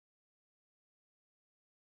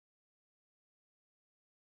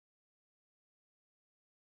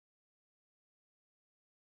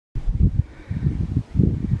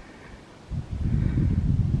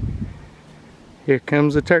Here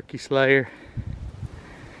comes the turkey slayer.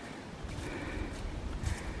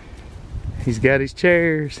 He's got his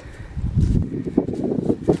chairs.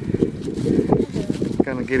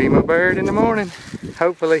 Gonna get him a bird in the morning,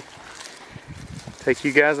 hopefully. Take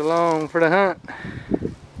you guys along for the hunt.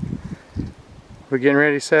 We're getting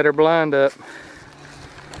ready to set our blind up.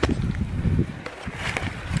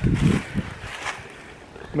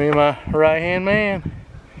 Me and my right-hand man,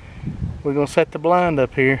 we're gonna set the blind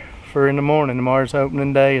up here for in the morning. Tomorrow's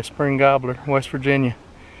opening day of Spring Gobbler, West Virginia.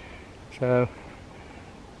 So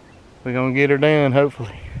we're gonna get her done,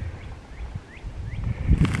 hopefully.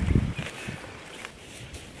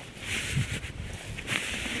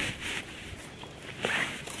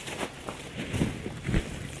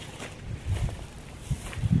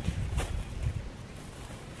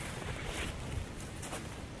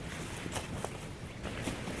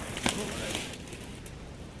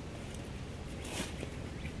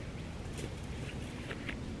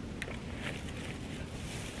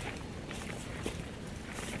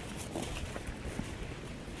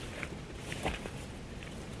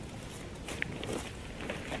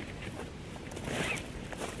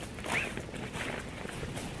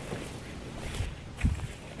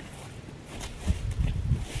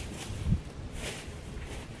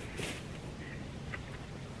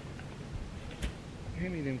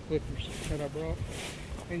 Give me them clippers that I brought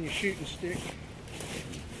and your shooting stick.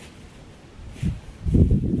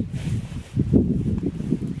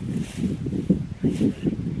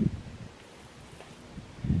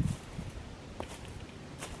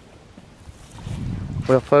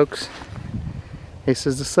 Well folks, this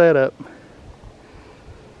is the setup.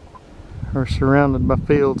 We're surrounded by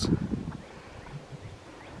fields.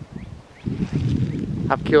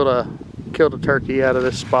 I've killed a turkey out of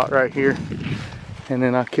this spot right here. And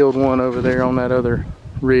then I killed one over there on that other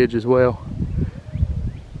ridge as well.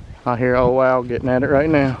 I hear old Owl getting at it right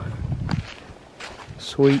now.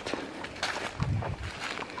 Sweet.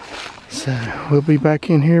 So we'll be back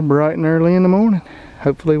in here bright and early in the morning,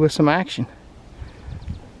 hopefully with some action.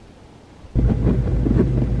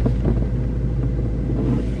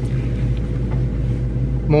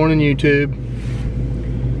 Morning YouTube.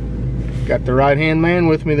 Got the right-hand man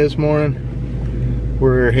with me this morning.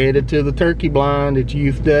 We're headed to the turkey blind. It's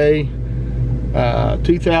Youth Day.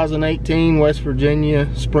 2018 West Virginia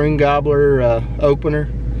Spring Gobbler opener.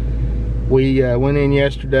 We went in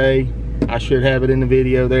yesterday. I should have it in the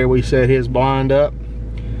video there. We set his blind up.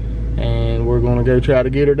 And we're gonna go try to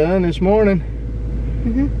get her done this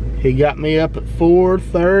morning. He got me up at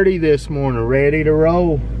 4:30 this morning, ready to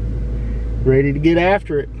roll. Ready to get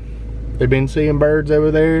after it. They've been seeing birds over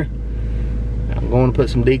there. I'm going to put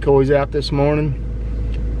some decoys out this morning.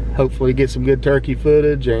 Hopefully get some good turkey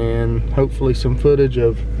footage and hopefully some footage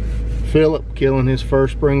of Philip killing his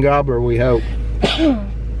first spring gobbler, we hope.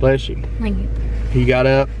 Bless you. Thank you. He got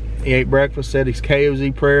up, he ate breakfast, said his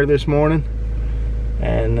KOZ prayer this morning,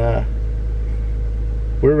 and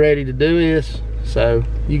we're ready to do this. So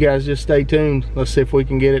you guys just stay tuned. Let's see if we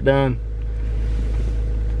can get it done.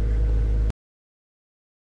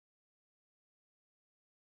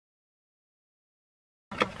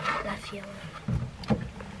 That's yellow.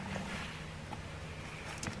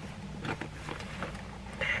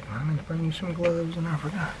 I need to bring you some gloves and I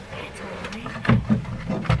forgot. It's all right.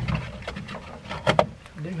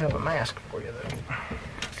 I do have a mask for you though.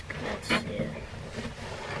 That's it.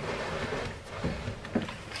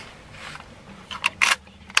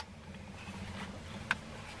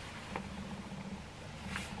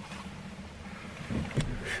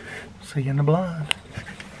 See you in the blind.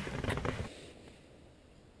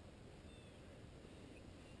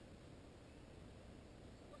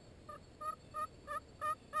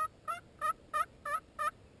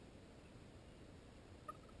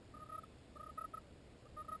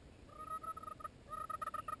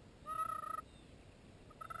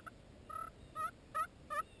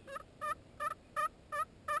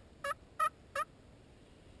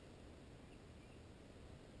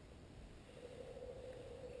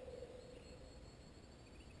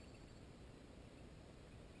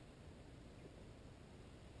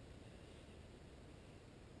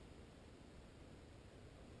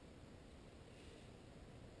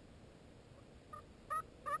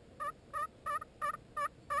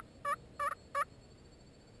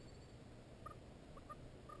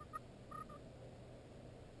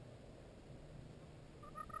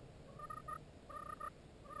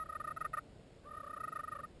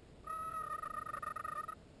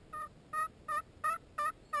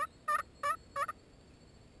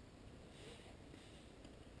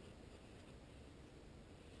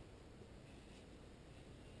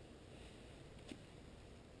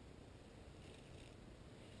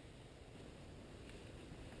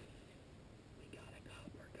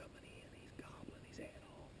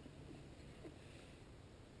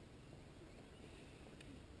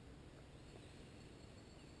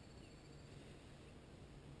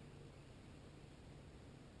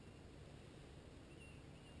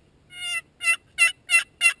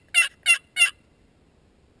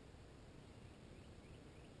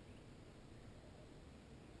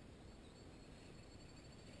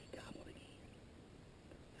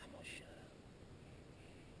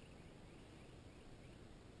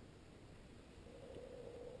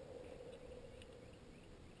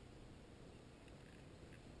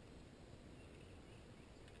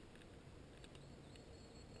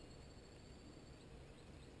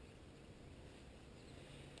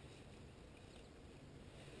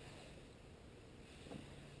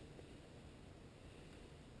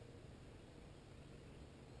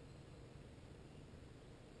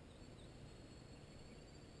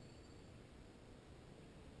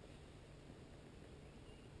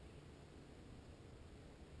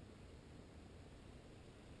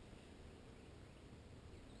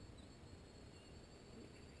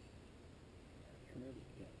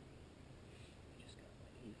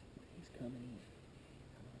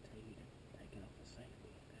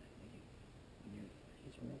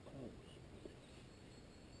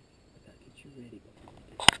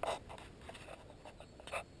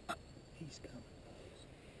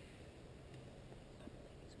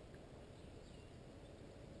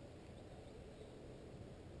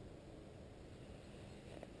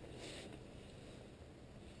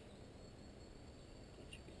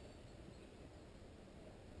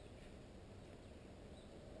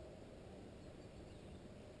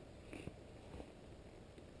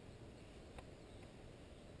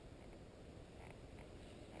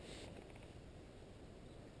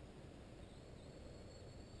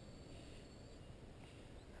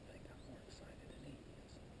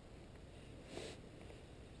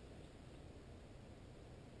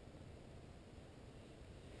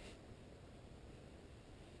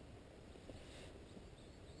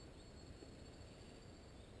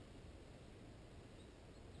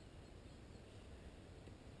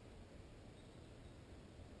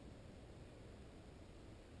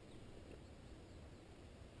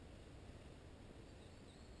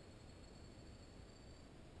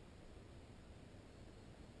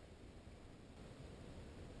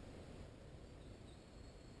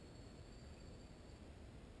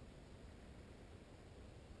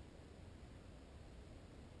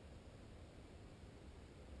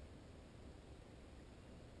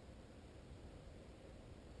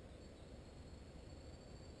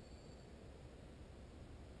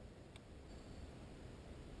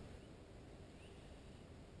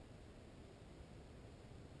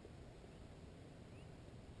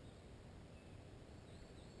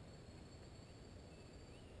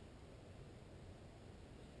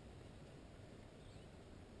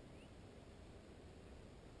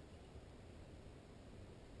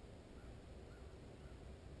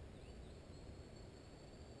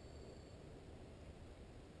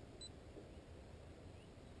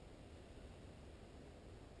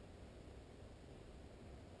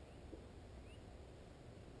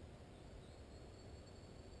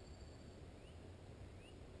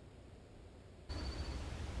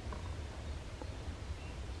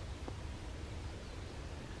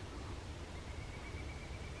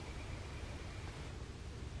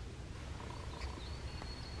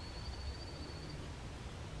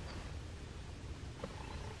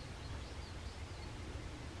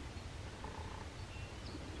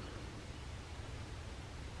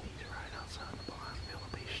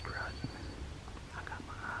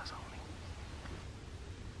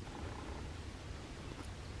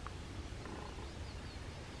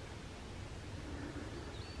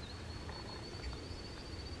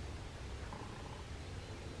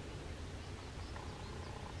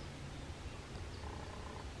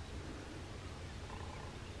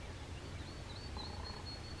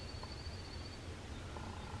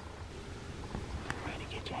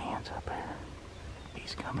 up there.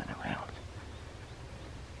 He's coming around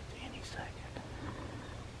any second.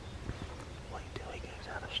 Wait till he goes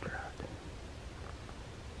out of strut.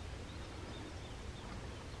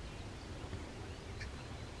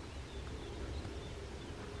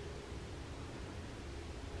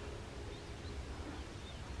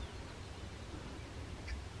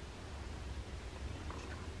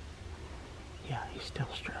 Yeah, he's still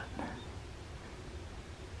strutting.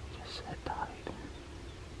 Just sit tight.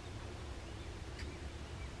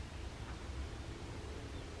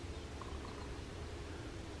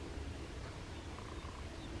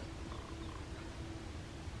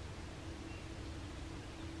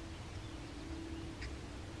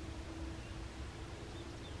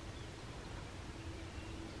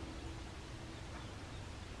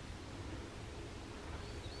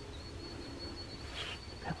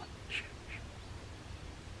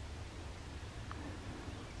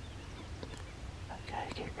 Okay,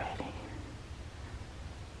 get ready.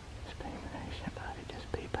 Just be patient, buddy.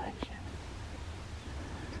 Just be patient.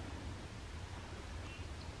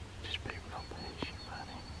 Just be real patient,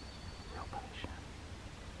 buddy. Real patient.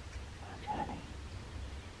 Okay.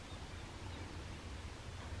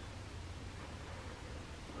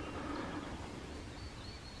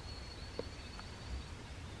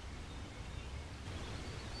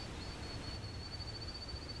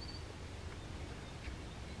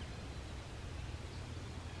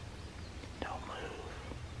 Don't move.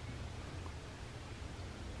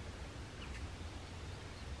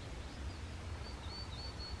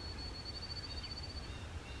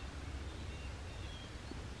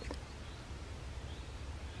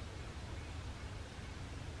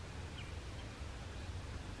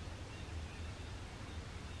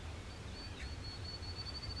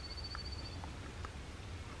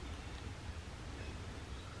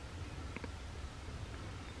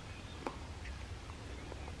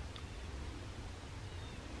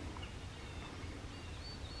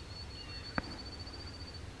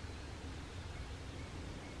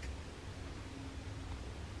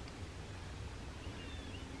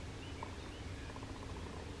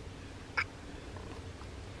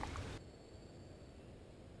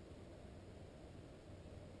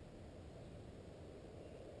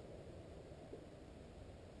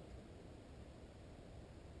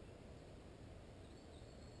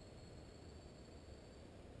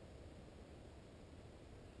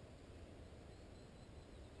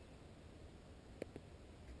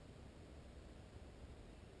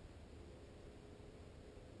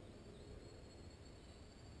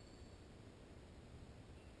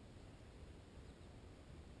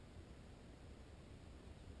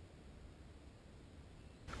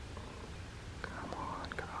 Come on,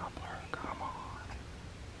 gobbler, come on.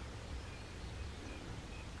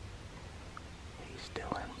 He's still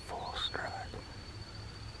in full strut.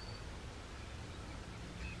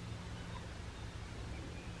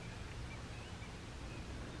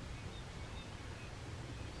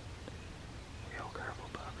 Real careful,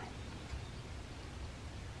 puppy.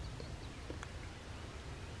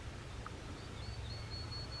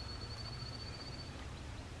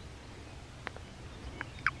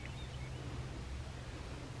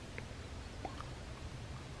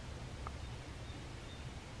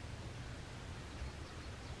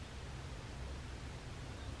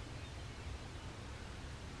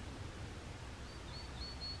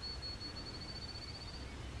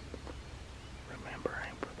 Remember,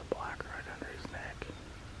 aim for the black right under his neck.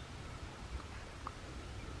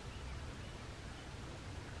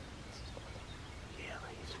 Yeah,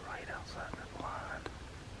 he's right outside the blind.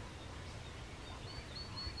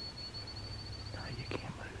 No, you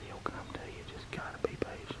can't move. He'll come to you. Just gotta be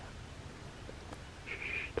patient.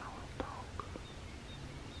 Shh, don't talk.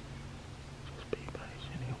 Just be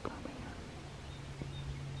patient. He'll come in.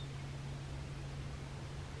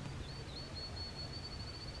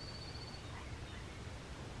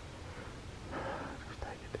 Just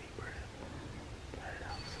take a deep breath. Let it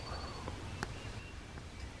out slow.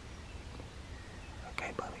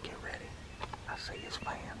 Okay, buddy, get ready. I see his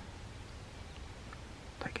fan.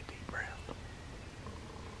 Take a deep breath.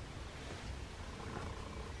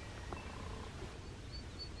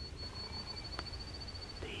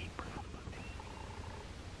 Deep breath, buddy.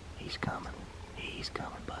 He's coming. He's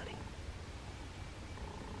coming, buddy.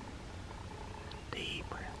 Deep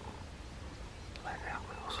breath. Let it out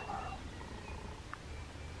real slow.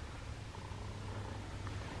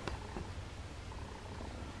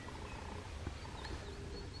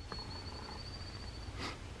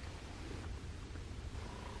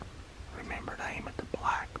 Remember to aim at the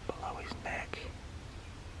black below his neck.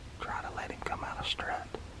 Try to let him come out of strut.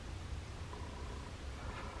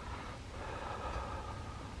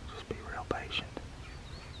 Just patient.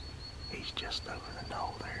 He's just over the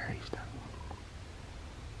knoll there. He's done.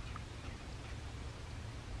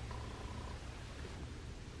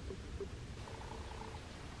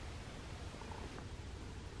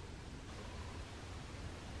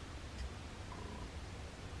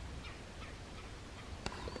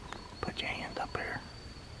 Put your hand up here.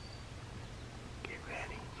 Get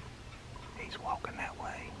ready. He's walking that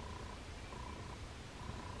way.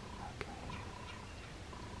 Okay.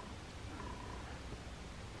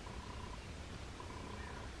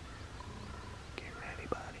 Get ready,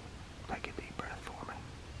 buddy. Take a deep breath for me.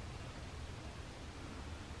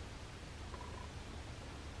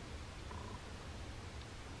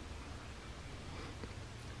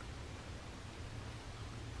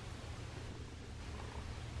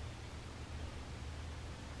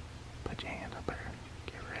 Put your hand up there.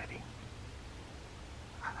 Get ready.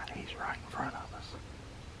 He's right in front of us.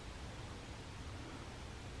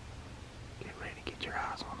 Get ready. Get your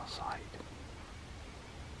eyes on the sight.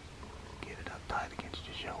 Get it up tight against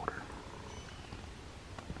your shoulder.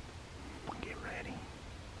 Get ready.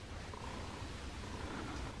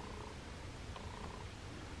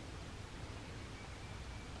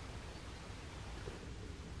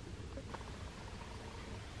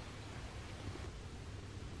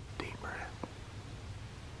 Deep breath.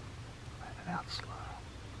 Let it out slow.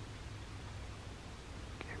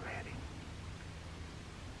 Get ready.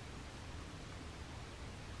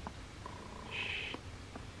 Shh.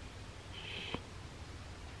 Shh.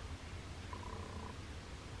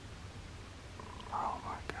 Oh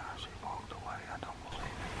my gosh, he walked away. I don't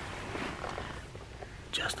believe it.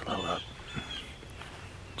 Just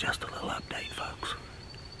a little update, folks.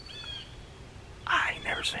 I ain't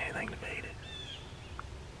never seen anything to beat it.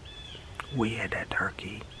 We had that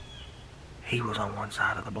turkey. He was on one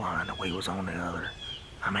side of the blind and we was on the other.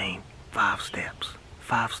 I mean, 5 steps.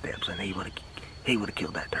 5 steps and he would have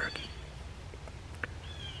killed that turkey.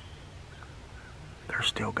 They're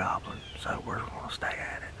still gobbling, so we're gonna stay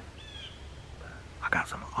at it. I got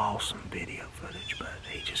some awesome video footage, but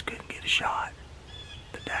he just couldn't get a shot.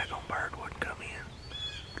 The daggone bird wouldn't come in.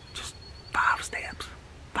 Just 5 steps.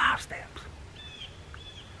 5 steps.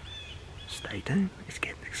 Stay tuned. It's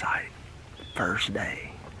getting exciting. First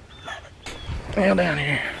day. Love it. Well, down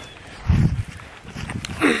here.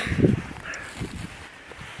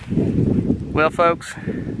 Well, folks,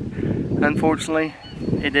 unfortunately,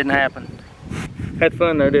 it didn't happen. Had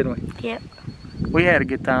fun though, didn't we? Yep. We had a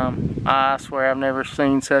good time. I swear I've never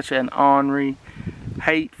seen such an ornery,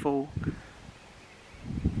 hateful,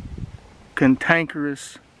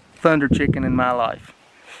 cantankerous thunder chicken in my life.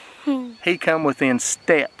 He come within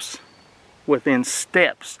steps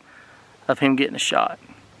of him getting a shot.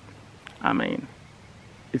 I mean,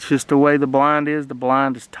 it's just the way the blind is. The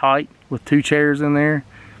blind is tight with 2 chairs in there,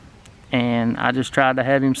 and I just tried to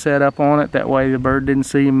have him set up on it. That way the bird didn't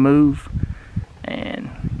see him move,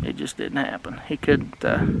 and it just didn't happen. He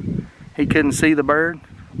couldn't see the bird.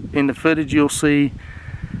 In the footage, you'll see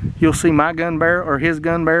my gun barrel or his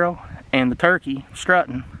gun barrel and the turkey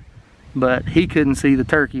strutting, but he couldn't see the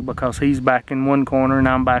turkey because he's back in one corner and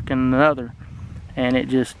I'm back in another, and it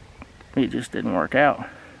just didn't work out.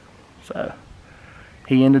 So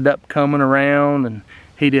he ended up coming around and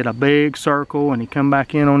he did a big circle and he come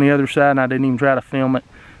back in on the other side, and I didn't even try to film it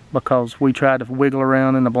because we tried to wiggle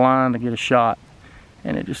around in the blind to get a shot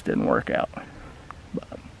and it just didn't work out.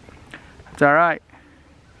 But it's alright.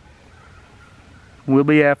 We'll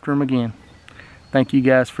be after him again. Thank you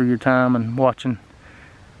guys for your time and watching.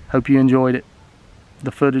 Hope you enjoyed it.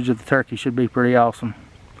 The footage of the turkey should be pretty awesome.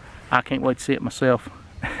 I can't wait to see it myself.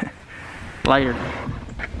 Later.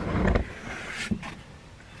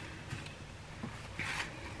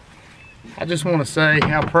 I just want to say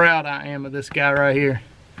how proud I am of this guy right here.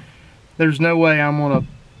 There's no way I'm going to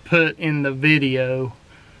put in the video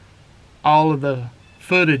all of the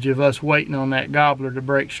footage of us waiting on that gobbler to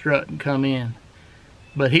break strut and come in.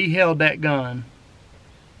 But he held that gun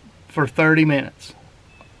for 30 minutes.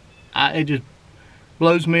 It just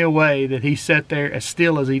blows me away that he sat there as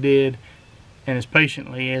still as he did and as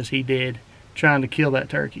patiently as he did trying to kill that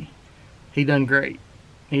turkey. He done great.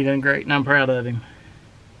 He done great, and I'm proud of him.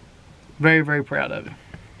 Very, very proud of him.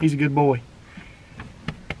 He's a good boy.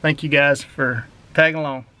 Thank you guys for tagging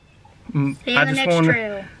along. See you in the next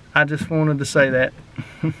trail. I just wanted to say that.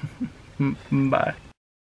 Bye.